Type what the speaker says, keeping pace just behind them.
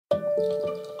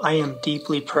I am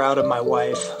deeply proud of my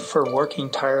wife for working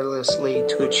tirelessly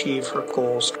to achieve her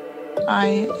goals.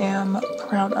 I am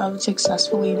proud of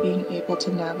successfully being able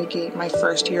to navigate my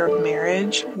first year of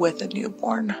marriage with a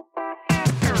newborn.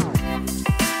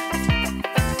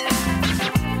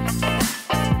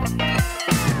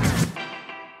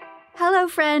 Hello,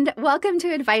 friend. Welcome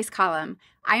to Advice Column.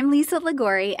 I'm Lisa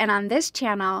Liguori, and on this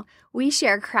channel, we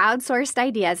share crowdsourced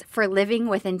ideas for living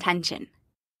with intention.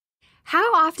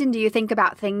 How often do you think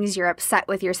about things you're upset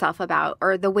with yourself about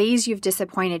or the ways you've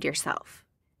disappointed yourself?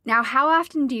 Now, how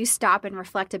often do you stop and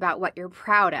reflect about what you're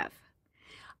proud of?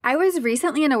 I was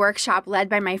recently in a workshop led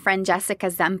by my friend Jessica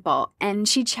Zempel, and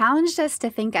she challenged us to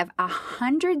think of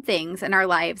 100 things in our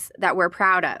lives that we're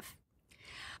proud of.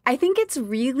 I think it's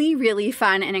really, really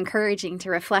fun and encouraging to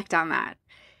reflect on that.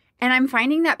 And I'm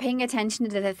finding that paying attention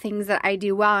to the things that I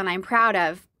do well and I'm proud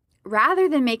of, rather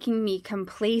than making me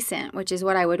complacent, which is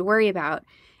what I would worry about,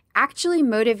 actually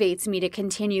motivates me to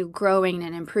continue growing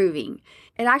and improving.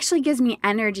 It actually gives me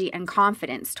energy and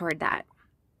confidence toward that.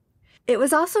 It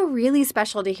was also really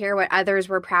special to hear what others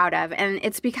were proud of, and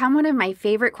it's become one of my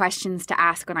favorite questions to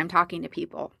ask when I'm talking to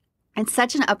people. It's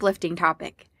such an uplifting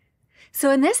topic. So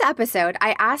in this episode,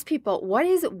 I asked people what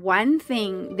is one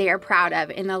thing they are proud of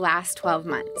in the last 12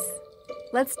 months.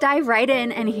 Let's dive right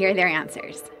in and hear their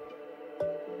answers.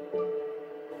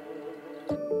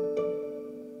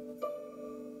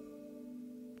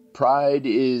 Pride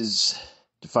is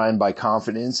defined by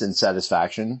confidence and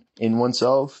satisfaction in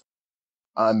oneself.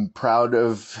 I'm proud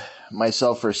of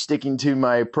myself for sticking to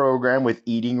my program with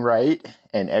eating right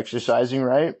and exercising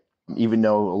right. Even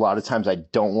though a lot of times I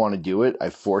don't want to do it, I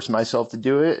force myself to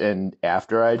do it. And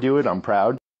after I do it, I'm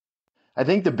proud. I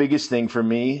think the biggest thing for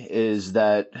me is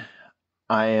that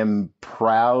I am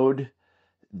proud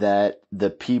that the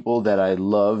people that I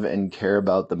love and care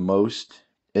about the most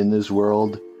in this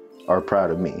world are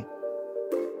proud of me.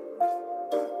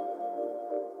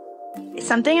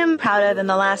 Something I'm proud of in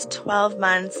the last 12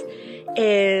 months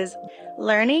is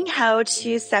learning how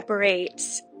to separate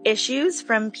issues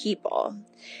from people.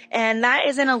 And that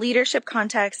is in a leadership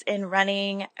context in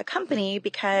running a company,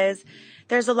 because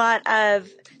there's a lot of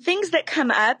things that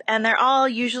come up and they're all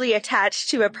usually attached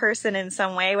to a person in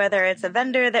some way, whether it's a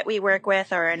vendor that we work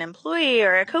with or an employee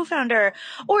or a co-founder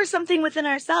or something within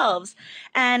ourselves.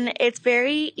 And it's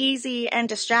very easy and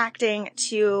distracting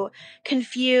to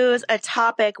confuse a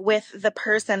topic with the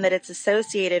person that it's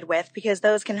associated with, because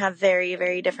those can have very,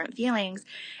 very different feelings.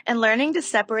 And learning to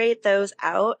separate those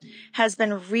out has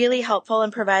been really helpful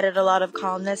and provided a lot of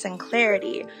calmness and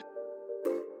clarity.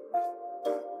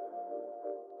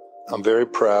 I'm very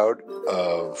proud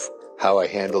of how I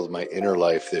handled my inner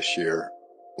life this year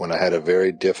when I had a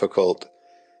very difficult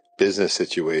business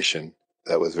situation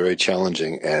that was very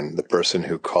challenging, and the person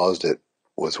who caused it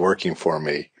was working for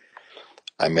me.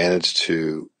 I managed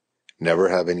to never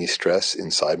have any stress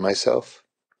inside myself,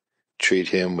 treat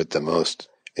him with the most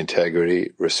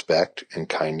integrity, respect, and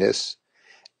kindness,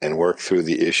 and work through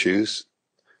the issues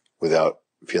without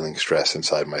feeling stress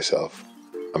inside myself.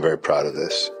 I'm very proud of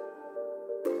this.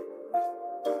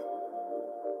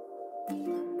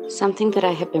 Something that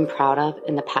I have been proud of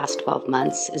in the past 12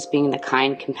 months is being the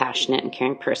kind, compassionate, and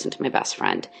caring person to my best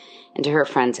friend and to her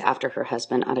friends after her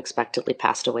husband unexpectedly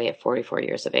passed away at 44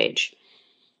 years of age.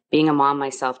 Being a mom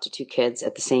myself to 2 kids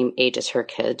at the same age as her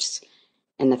kids,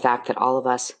 and the fact that all of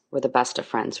us were the best of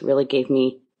friends really gave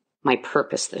me my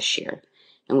purpose this year.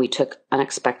 And we took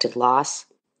unexpected loss,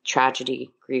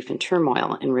 tragedy, grief, and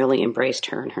turmoil and really embraced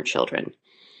her and her children.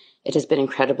 It has been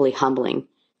incredibly humbling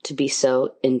to be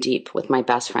so in deep with my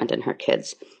best friend and her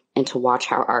kids, and to watch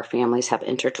how our families have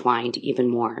intertwined even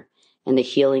more. And the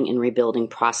healing and rebuilding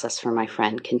process for my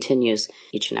friend continues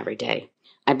each and every day.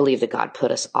 I believe that God put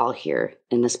us all here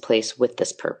in this place with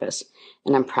this purpose,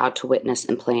 and I'm proud to witness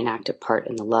and play an active part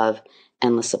in the love,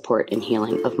 endless support, and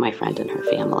healing of my friend and her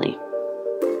family.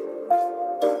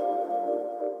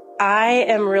 I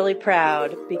am really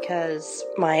proud because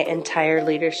my entire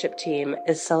leadership team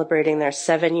is celebrating their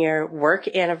 7-year work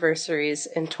anniversaries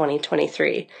in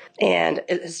 2023. And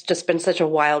it has just been such a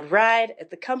wild ride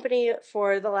at the company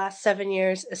for the last 7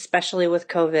 years, especially with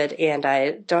COVID. And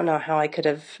I don't know how I could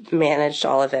have managed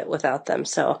all of it without them.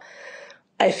 So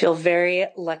I feel very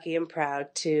lucky and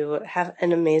proud to have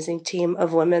an amazing team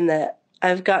of women that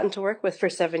I've gotten to work with for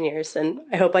 7 years. And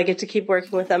I hope I get to keep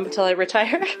working with them until I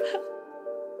retire.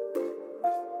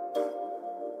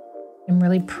 I'm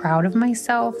really proud of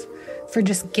myself for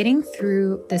just getting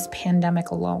through this pandemic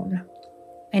alone.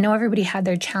 I know everybody had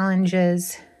their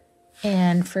challenges,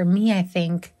 and for me, I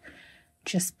think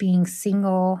just being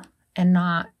single and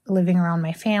not living around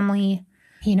my family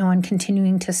and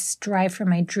continuing to strive for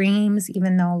my dreams,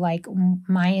 even though like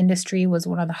my industry was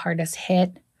one of the hardest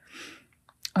hit,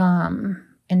 and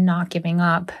not giving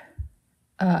up.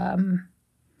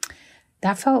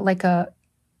 That felt like a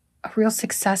real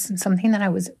success and something that I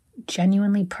was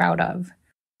genuinely proud of,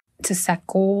 to set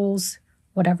goals,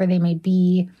 whatever they may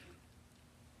be,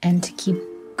 and to keep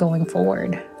going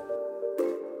forward.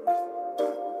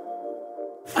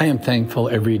 I am thankful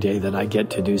every day that I get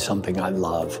to do something I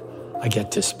love. I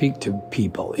get to speak to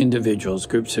people, individuals,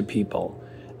 groups of people,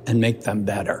 and make them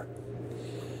better.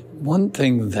 One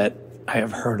thing that I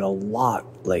have heard a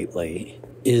lot lately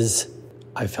is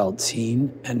I felt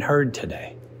seen and heard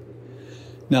today.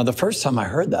 Now, the first time I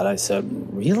heard that, I said,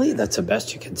 really? That's the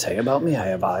best you can say about me? I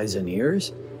have eyes and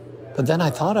ears? But then I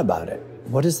thought about it.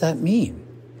 What does that mean?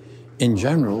 In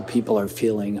general, people are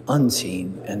feeling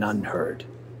unseen and unheard.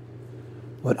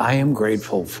 What I am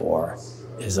grateful for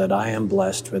is that I am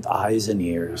blessed with eyes and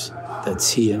ears that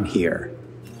see and hear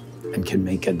and can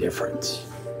make a difference.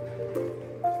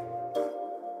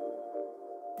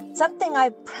 Something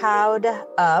I'm proud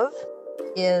of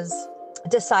is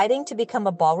deciding to become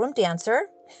a ballroom dancer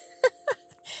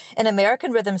in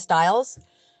American rhythm styles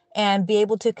and be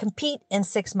able to compete in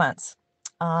 6 months.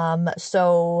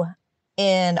 So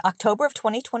in October of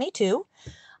 2022,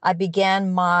 I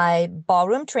began my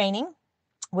ballroom training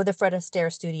with the Fred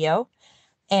Astaire studio,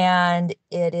 and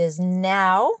it is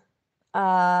now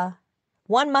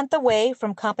 1 month away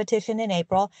from competition in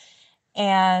April.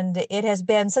 And it has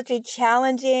been such a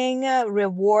challenging,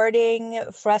 rewarding,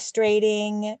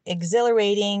 frustrating,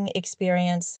 exhilarating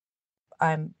experience.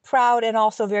 I'm proud and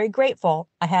also very grateful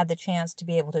I had the chance to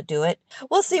be able to do it.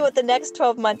 We'll see what the next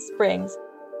 12 months brings.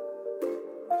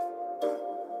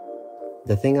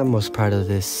 The thing I'm most proud of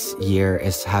this year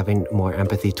is having more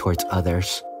empathy towards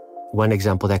others. One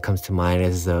example that comes to mind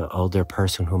is the older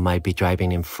person who might be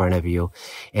driving in front of you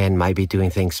and might be doing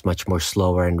things much more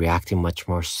slower and reacting much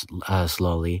more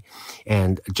slowly.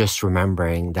 And just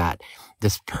remembering that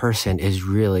this person is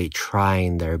really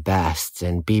trying their best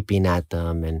and beeping at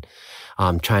them and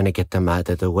trying to get them out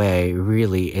of the way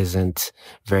really isn't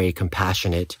very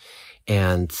compassionate.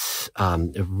 And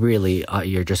really,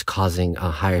 you're just causing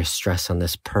a higher stress on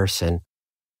this person.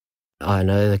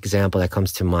 Another example that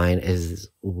comes to mind is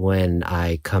when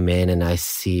I come in and I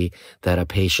see that a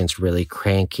patient's really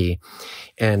cranky.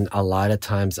 And a lot of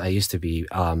times I used to be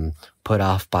put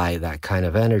off by that kind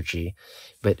of energy.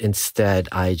 But instead,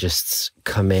 I just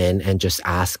come in and just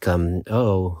ask them,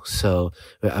 so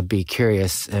I'd be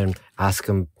curious and ask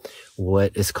them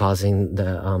what is causing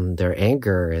their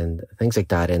anger and things like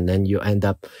that. And then you end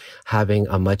up having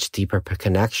a much deeper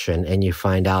connection, and you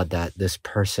find out that this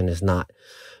person is not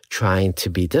trying to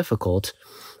be difficult.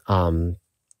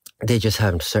 They just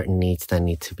have certain needs that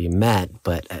need to be met.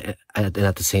 But at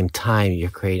the same time, you're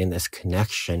creating this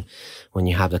connection when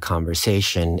you have the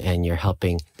conversation and you're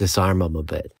helping disarm them a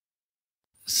bit.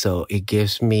 So it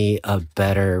gives me a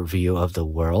better view of the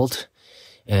world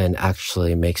and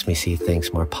actually makes me see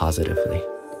things more positively.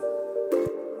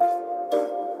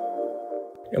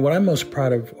 And what I'm most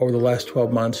proud of over the last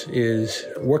 12 months is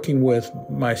working with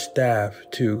my staff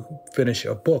to finish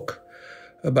a book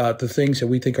about the things that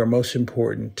we think are most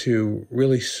important to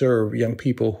really serve young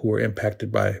people who are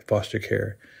impacted by foster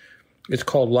care. It's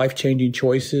called Life-Changing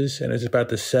Choices, and it's about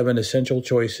the 7 essential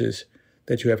choices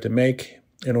that you have to make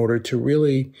in order to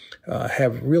really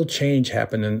have real change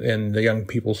happen in the young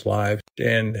people's lives.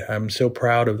 And I'm so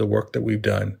proud of the work that we've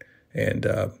done, and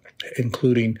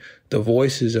including the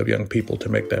voices of young people to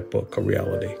make that book a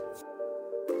reality.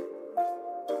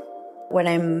 What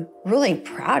I'm really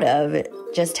proud of, it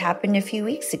just happened a few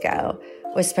weeks ago,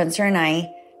 was Spencer and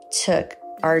I took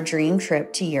our dream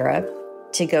trip to Europe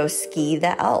to go ski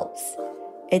the Alps.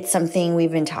 It's something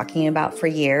we've been talking about for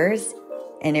years,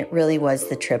 and it really was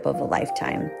the trip of a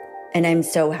lifetime. And I'm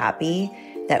so happy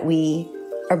that we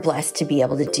are blessed to be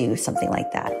able to do something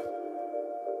like that.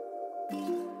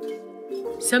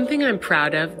 Something I'm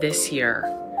proud of this year.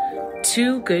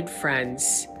 2 good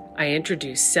friends I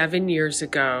introduced 7 years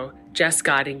ago just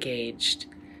got engaged.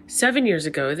 7 years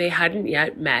ago, they hadn't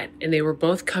yet met, and they were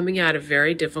both coming out of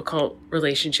very difficult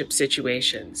relationship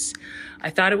situations. I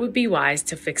thought it would be wise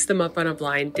to fix them up on a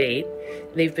blind date.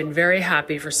 They've been very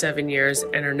happy for 7 years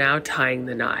and are now tying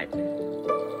the knot.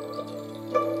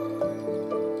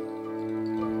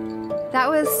 That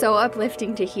was so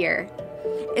uplifting to hear.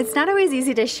 It's not always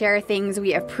easy to share things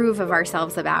we approve of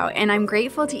ourselves about, and I'm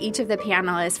grateful to each of the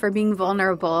panelists for being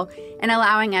vulnerable and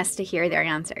allowing us to hear their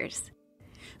answers.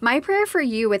 My prayer for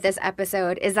you with this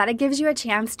episode is that it gives you a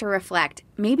chance to reflect,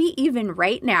 maybe even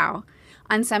right now,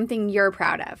 on something you're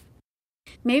proud of.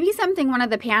 Maybe something one of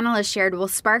the panelists shared will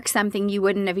spark something you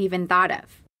wouldn't have even thought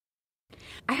of.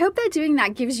 I hope that doing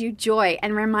that gives you joy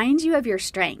and reminds you of your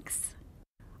strengths.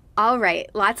 All right,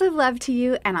 lots of love to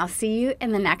you, and I'll see you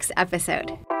in the next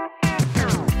episode.